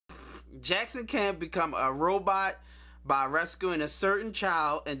Jackson can become a robot by rescuing a certain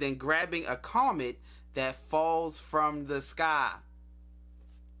child and then grabbing a comet that falls from the sky.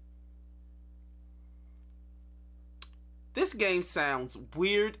 This game sounds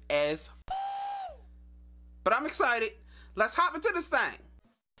weird as but I'm excited. Let's hop into this thing.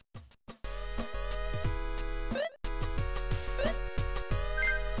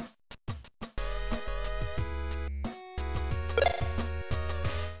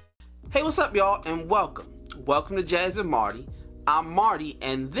 Hey, what's up, y'all, and welcome. Welcome to Jazz and Marty. I'm Marty,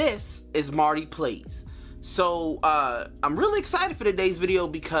 and this is Marty Plays. So, I'm really excited for today's video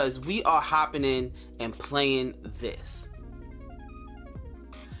because we are hopping in and playing this.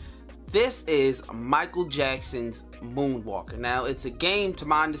 This is Michael Jackson's Moonwalker. Now, it's a game, to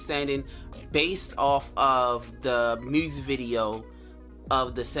my understanding, based off of the music video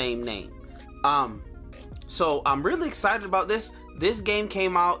of the same name. So I'm really excited about this. This game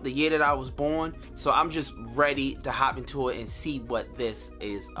came out the year that I was born, so I'm just ready to hop into it and see what this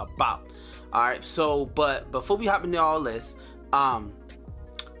is about. Alright, so, but before we hop into all this, I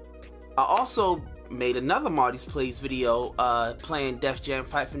also made another Marty's Plays video playing Def Jam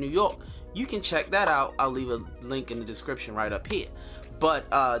Fight for New York. You can check that out. I'll leave a link in the description right up here. But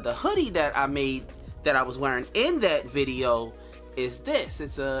the hoodie that I made, that I was wearing in that video, is this.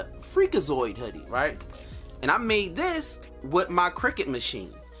 It's a Freakazoid hoodie, right? And I made this with my Cricut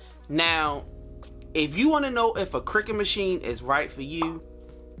machine. Now, if you want to know if a Cricut machine is right for you,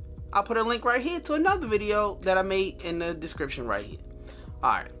 I'll put a link right here to another video that I made in the description right here.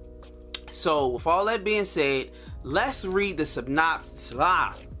 Alright, so with all that being said, let's read the synopsis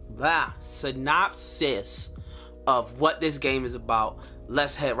of what this game is about.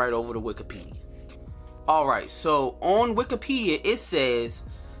 Let's head right over to Wikipedia. Alright, so on Wikipedia it says,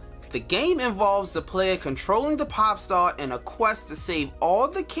 the game involves the player controlling the pop star in a quest to save all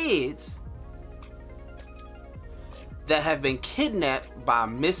the kids that have been kidnapped by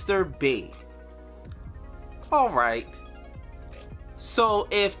Mr. Big. Alright. So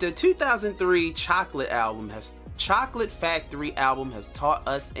if the 2003 Chocolate Factory album has taught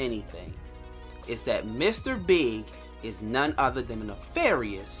us anything, it's that Mr. Big is none other than the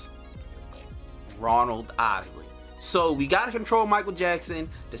nefarious Ronald Isley. So we gotta control Michael Jackson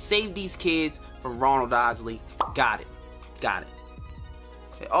to save these kids from Ronald Isley. Got it. Got it.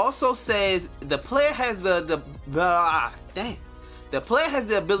 It also says the player has the player has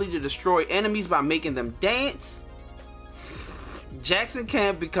the ability to destroy enemies by making them dance. Jackson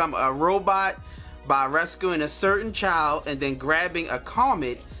can become a robot by rescuing a certain child and then grabbing a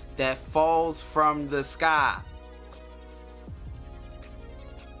comet that falls from the sky.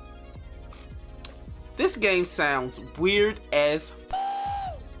 This game sounds weird as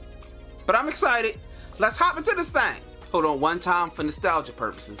but I'm excited. Let's hop into this thing. Hold on one time for nostalgia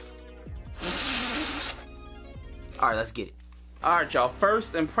purposes. Alright, let's get it. Alright, y'all.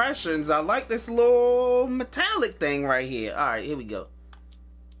 First impressions. I like this little metallic thing right here. Alright, here we go.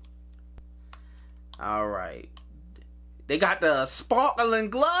 Alright. They got the sparkling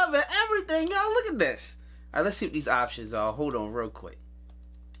glove and everything. Y'all, look at this. Alright, let's see what these options are. Hold on real quick.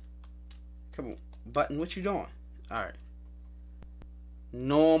 Come on. Button, what you doing? Alright.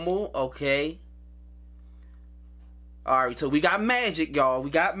 Normal, okay. Alright, so we got magic, y'all.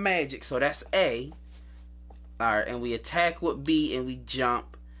 We got magic, so that's A. Alright, and we attack with B and we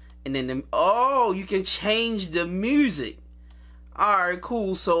jump. And then, oh, you can change the music. Alright,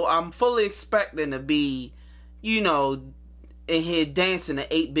 cool. So I'm fully expecting to be, you know, in here dancing to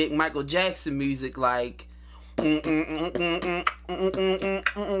 8-bit Michael Jackson music like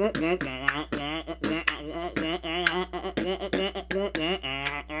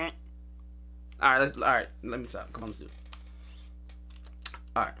alright, let me stop. Come on, let's do it.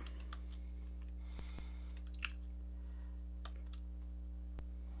 Alright.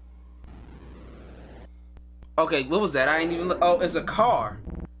 Okay, what was that? I ain't even look. Oh, it's a car.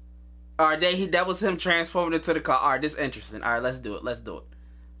 Alright, that was him transforming into the car. Alright, this is interesting. Alright, let's do it. Let's do it.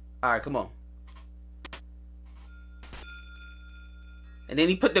 Alright, come on. And then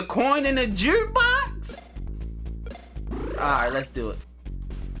he put the coin in the jukebox? Alright, let's do it.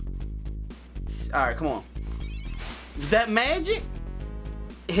 Alright, come on. Is that magic?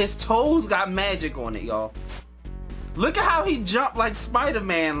 His toes got magic on it, y'all. Look at how he jumped like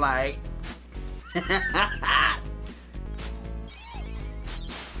Spider-Man, like.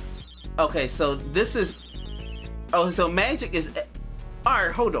 Okay, so this is. Oh, so magic is.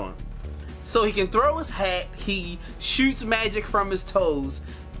 Alright, hold on. So he can throw his hat, he shoots magic from his toes,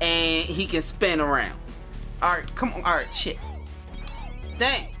 and he can spin around. Alright, come on. Alright, shit.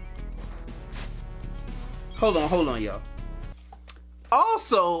 Dang. Hold on, y'all.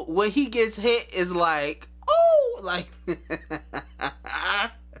 also, when he gets hit, is like, oh, like,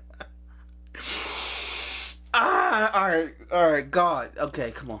 all right, God,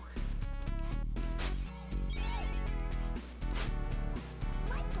 okay, come on.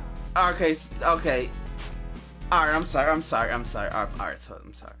 Okay, okay, all right, I'm sorry, all right, so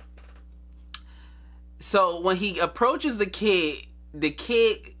I'm sorry. So when he approaches the kid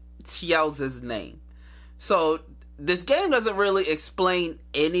yells his name. So this game doesn't really explain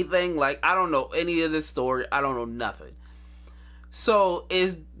anything. Like, I don't know any of this story. I don't know nothing. So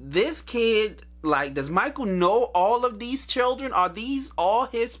is this kid, like, does Michael know all of these children? Are these all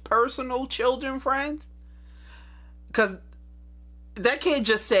his personal children, friends? Because that kid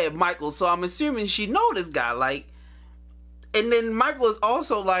just said Michael, so I'm assuming she know this guy. Like, and then Michael is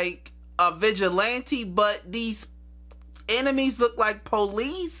also like a vigilante, but these enemies look like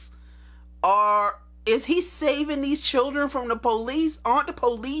police. Or is he saving these children from the police? Aren't the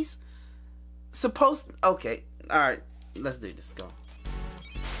police supposed to... Okay, alright, let's do this. Go.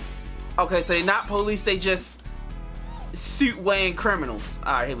 Okay, so they're not police, they just suit-wearing criminals.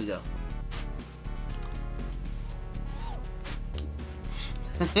 Alright, here we go.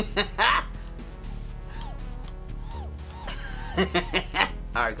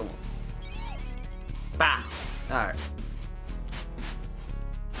 Alright, come on. Bah! Alright.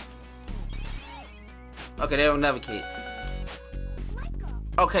 Okay, they don't have a kid.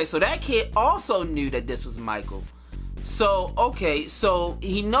 Okay, so that kid also knew that this was Michael. So, okay, so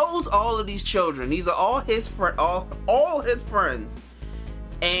he knows all of these children. These are all his all his friends.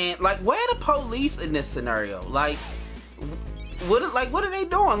 And like, where are the police in this scenario? Like, what are they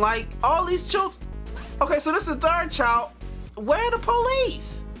doing? Like, all these children. Okay, so this is the third child. Where are the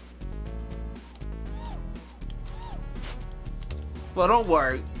police? Well, don't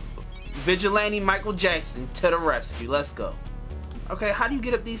worry. Vigilante Michael Jackson to the rescue. Let's go. Okay, how do you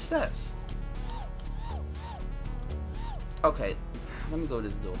get up these steps? Okay, let me go to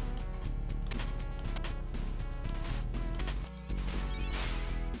this door.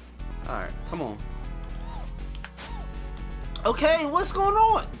 Alright, come on. Okay, what's going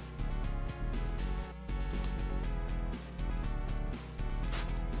on?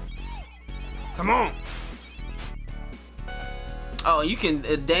 Come on. Oh, you can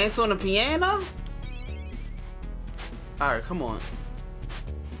dance on the piano? Alright, come on.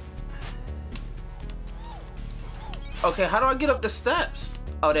 Okay, how do I get up the steps?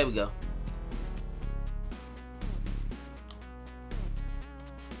 Oh, there we go.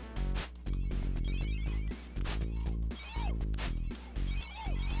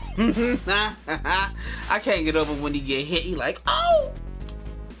 I can't get over when he get hit. He like, oh!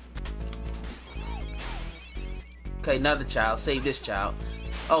 Okay, another child. Save this child.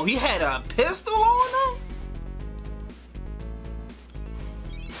 Oh, he had a pistol on him?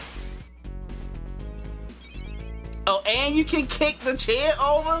 Oh, and you can kick the chair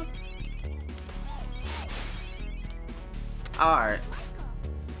over? Alright.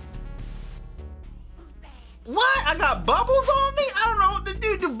 What? I got Bubbles on me? I don't know what to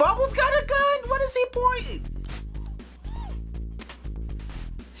do. Do Bubbles got a gun? What is he pointing?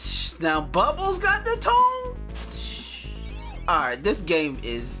 Now Bubbles got the tone? Alright, this game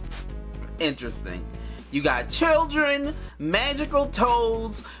is interesting. You got children, magical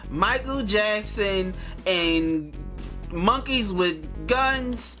toads, Michael Jackson, and monkeys with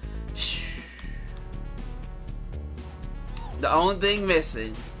guns. The only thing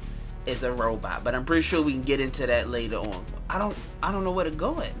missing is a robot, but I'm pretty sure we can get into that later on. I don't know where to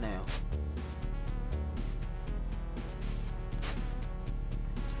go at now.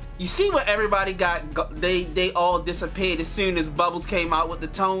 You see what everybody got? They all disappeared as soon as Bubbles came out with the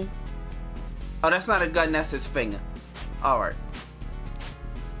tone. Oh, that's not a gun, that's his finger. Alright.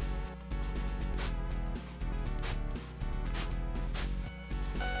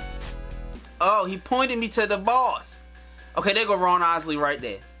 Oh, he pointed me to the boss. Okay, there go Ron Osley right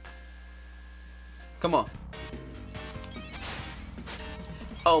there. Come on.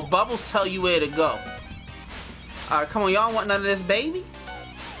 Oh, Bubbles tell you where to go. Alright, come on, y'all want none of this, baby?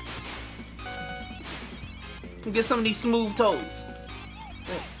 Get some of these smooth toes.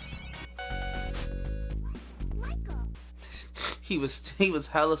 He was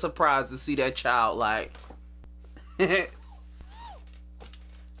hella surprised to see that child, like.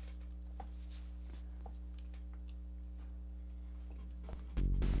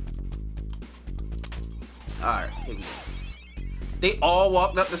 Alright, here we go. They all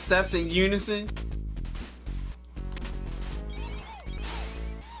walked up the steps in unison.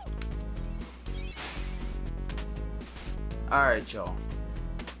 Alright, y'all.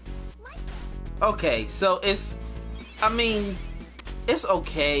 Okay, so it's it's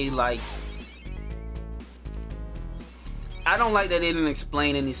okay. Like, I don't like that they didn't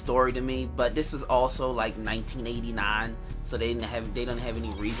explain any story to me, but this was also like 1989, so they didn't have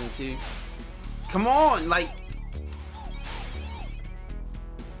any reason to. Come on, like,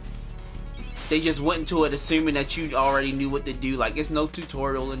 they just went into it assuming that you already knew what to do. Like, it's no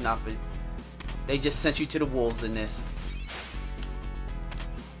tutorial or nothing. They just sent you to the wolves in this.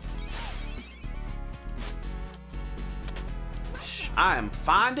 I am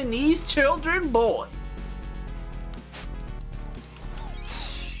finding these children, boy.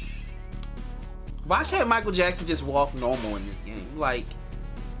 Why can't Michael Jackson just walk normal in this game? Like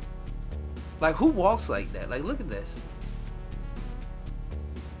who walks like that? Like, look at this.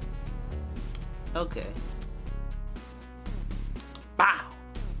 Okay. Bow.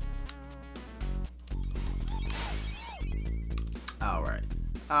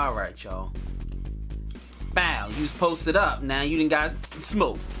 Alright, y'all. Bow. You was posted up. Now you done got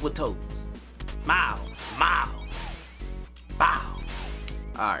smoke with toes. Mow. Mow. Bow.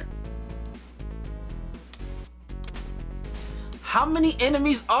 Alright. How many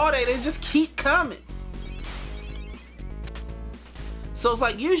enemies are there? They just keep coming. So it's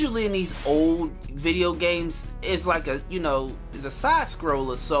like, usually in these old video games, it's like a, you know, it's a side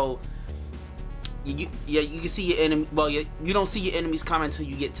scroller, so you can see your enemy. Well, you don't see your enemies coming until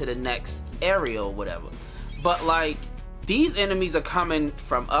you get to the next area or whatever. But like, these enemies are coming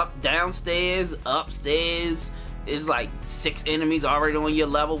from downstairs, upstairs. It's like 6 enemies already on your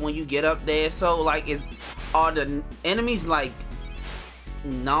level when you get up there. So like, are the enemies like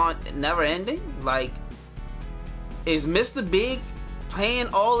never ending? Like, is Mr. Big paying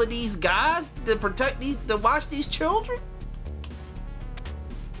all of these guys to protect to watch these children?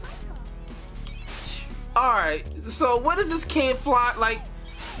 Alright, so what is this kid flying? Like,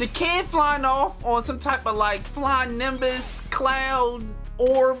 the kid flying off on some type of like flying nimbus cloud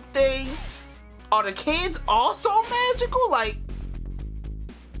orb thing? Are the kids also magical? Like,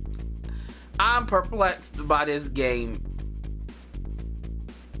 I'm perplexed by this game.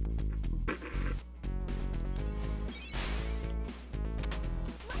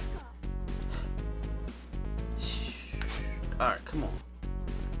 Alright, come on.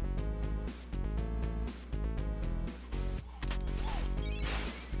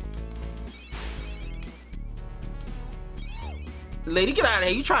 Lady, get out of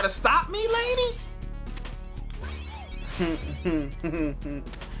here. You try to stop me, lady?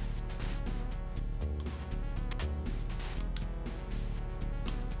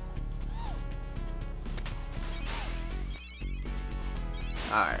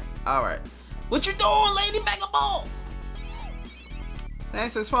 Alright. What you doing, lady? Back a ball.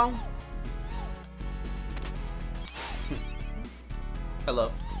 Answer his phone.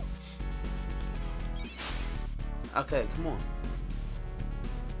 Hello. Okay, come on.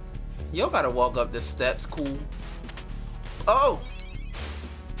 Yo, gotta walk up the steps, cool. Oh!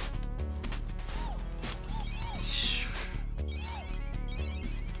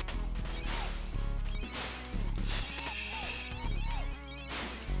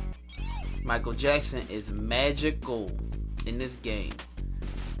 Michael Jackson is magical in this game.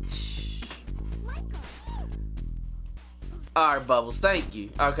 Alright, Bubbles, thank you.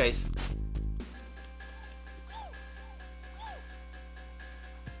 Okay.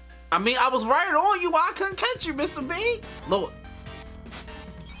 I mean, I was right on you. Why I couldn't catch you, Mr. B? Lord.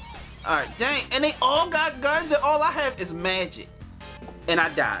 Alright, dang. And they all got guns and all I have is magic. And I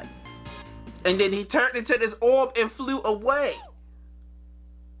died. And then he turned into this orb and flew away.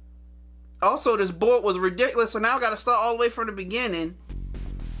 Also, this board was ridiculous, so now I gotta start all the way from the beginning.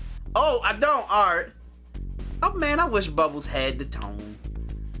 Oh, I don't. Alright. Oh man, I wish Bubbles had the tone.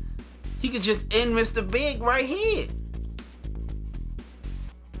 He could just end Mr. Big right here.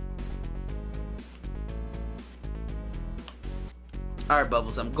 Alright,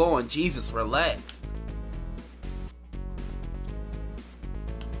 Bubbles, I'm going. Jesus, relax.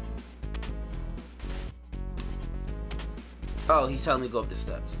 Oh, he's telling me to go up the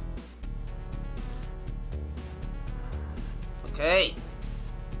steps. Okay.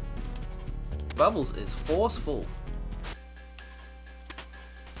 Bubbles is forceful.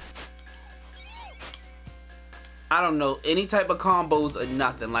 I don't know any type of combos or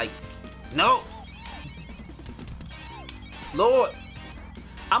nothing. Like, no. Lord.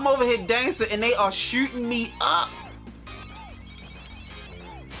 I'm over here dancing and they are shooting me up.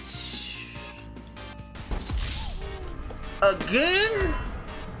 Again?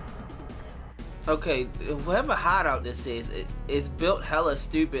 Okay, whatever hideout this is, it's built hella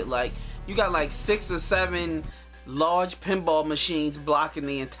stupid. Like, you got like 6 or 7 large pinball machines blocking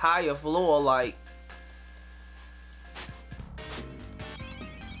the entire floor. Like,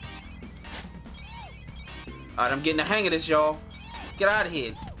 Alright, I'm getting the hang of this, y'all. Get out of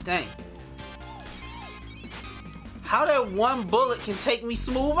here. Dang. How that one bullet can take me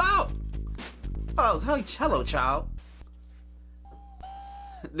smooth out? Oh, hello, child.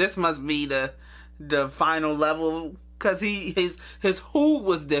 This must be the final level, cause his who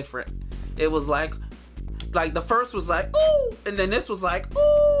was different. It was like the first was like ooh, and then this was like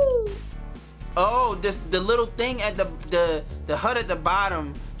ooh. Oh, the little thing at the HUD at the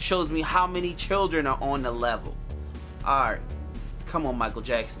bottom shows me how many children are on the level. All right, come on, Michael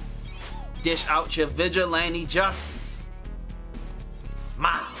Jackson, dish out your vigilante justice.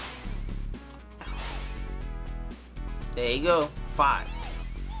 Wow. There you go, 5.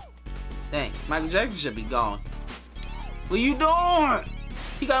 Dang, Michael Jackson should be gone. What you doing?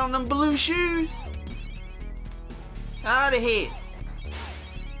 He got on them blue shoes. Out of here.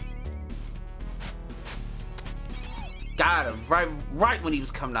 Got him right when he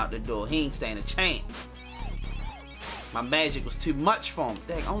was coming out the door. He ain't standing a chance. My magic was too much for him.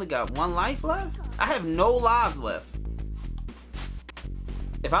 Dang, I only got 1 life left? I have no lives left.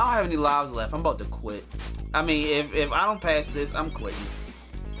 If I don't have any lives left, I'm about to quit. I mean, if I don't pass this, I'm quitting.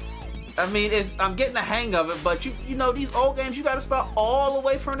 I mean, I'm getting the hang of it, but you know, these old games, you gotta start all the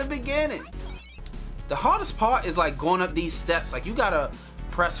way from the beginning. The hardest part is like going up these steps. Like you gotta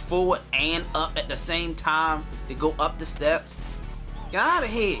press forward and up at the same time to go up the steps. Get out of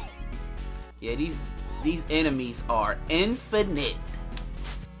here. Yeah, these enemies are infinite.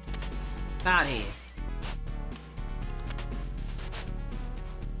 Out here.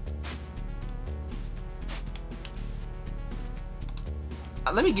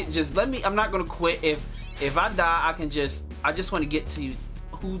 I'm not gonna quit. If I die, I just want to get to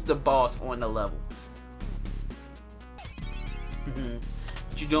who's the boss on the level.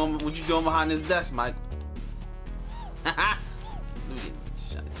 What you doing behind this desk, Mike?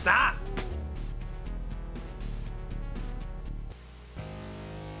 Stop!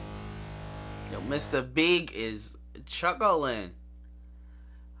 Yo, Mr. Big is chuckling.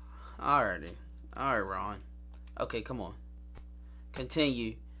 Alrighty. Alright, Ron. Okay, come on.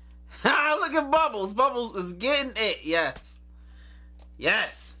 Continue. Look at Bubbles. Bubbles is getting it. Yes.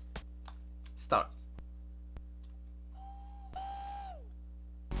 Yes. Start.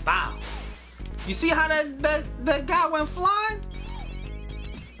 Wow. You see how that guy went flying?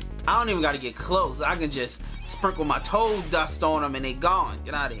 I don't even got to get close. I can just sprinkle my toe dust on them and they gone.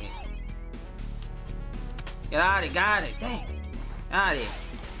 Get out of here. Get out of here. Got it. Dang. Out of here.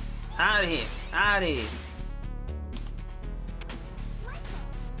 Out of here. Out of here.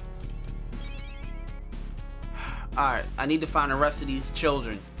 Alright, I need to find the rest of these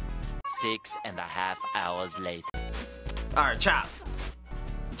children. 6.5 hours later. Alright, child.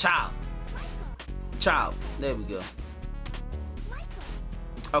 Child. Child. There we go.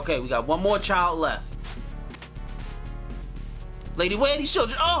 Okay, we got 1 more child left. Lady, where are these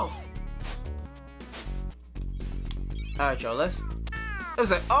children? Oh! Alright, y'all, let's... It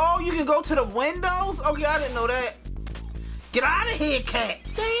was like, oh, you can go to the windows? Okay, I didn't know that. Get out of here, cat.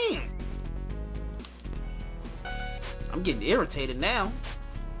 Damn. I'm getting irritated now.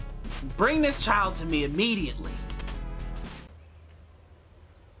 Bring this child to me immediately.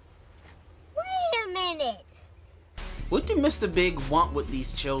 Wait a minute. What do Mr. Big want with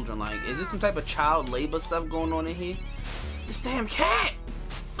these children? Like, is there some type of child labor stuff going on in here? This damn cat!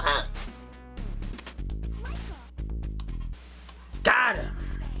 Fuck! Got him!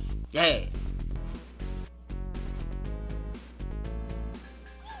 Yeah!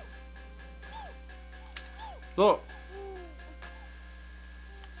 Look!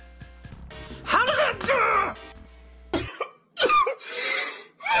 How did I do?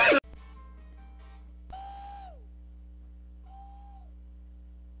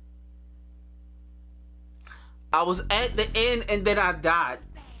 I was at the end and then I died.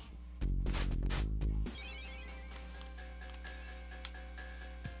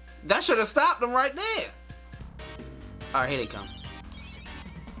 That should have stopped them right there. Alright, here they come.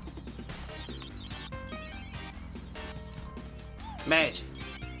 Magic.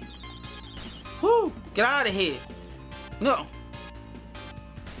 Whoo! Get out of here. No.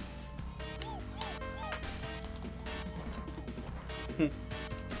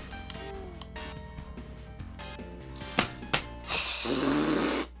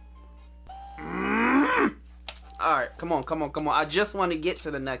 Alright, come on, come on, come on. I just want to get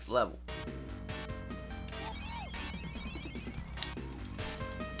to the next level.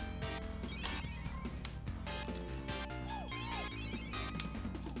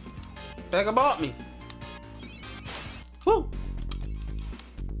 Back about me. Woo!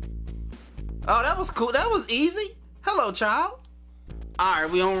 Oh, that was cool. That was easy. Hello, child. Alright,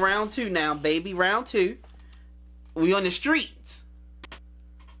 we on round 2 now, baby. Round 2. We on the streets.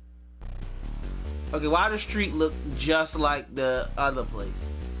 Okay, why does the street look just like the other place?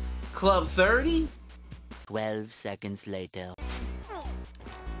 Club 30? 12 seconds later.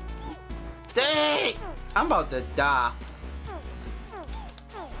 Dang! I'm about to die.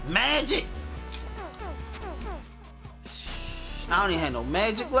 Magic! I don't even have no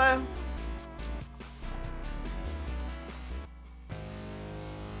magic left.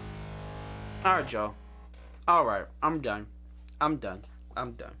 Alright, y'all. Alright, I'm done. I'm done.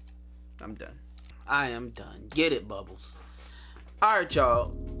 I'm done. I'm done. I am done. Get it, Bubbles. Alright,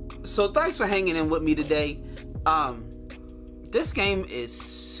 y'all. So thanks for hanging in with me today. This game is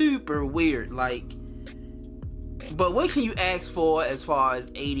super weird. Like, but what can you ask for as far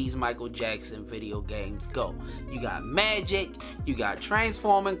as 80s Michael Jackson video games go? You got magic, you got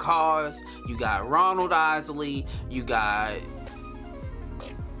transforming cars, you got Ronald Isley, you got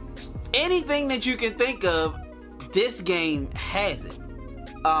anything that you can think of. This game has it.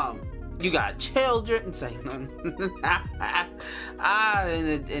 You got children saying in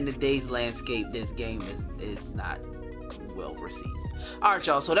the day's landscape, this game is not well received. Alright,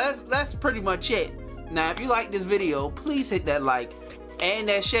 y'all, so that's pretty much it. Now, if you like this video, please hit that like and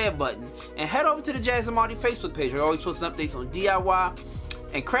that share button, and head over to the Jazz and Marty Facebook page. We're always posting updates on DIY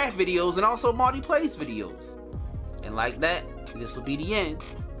and craft videos, and also Marty Plays videos. And like that, this will be the end.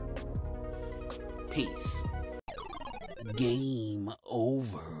 Peace. Game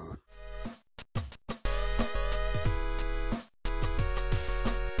over.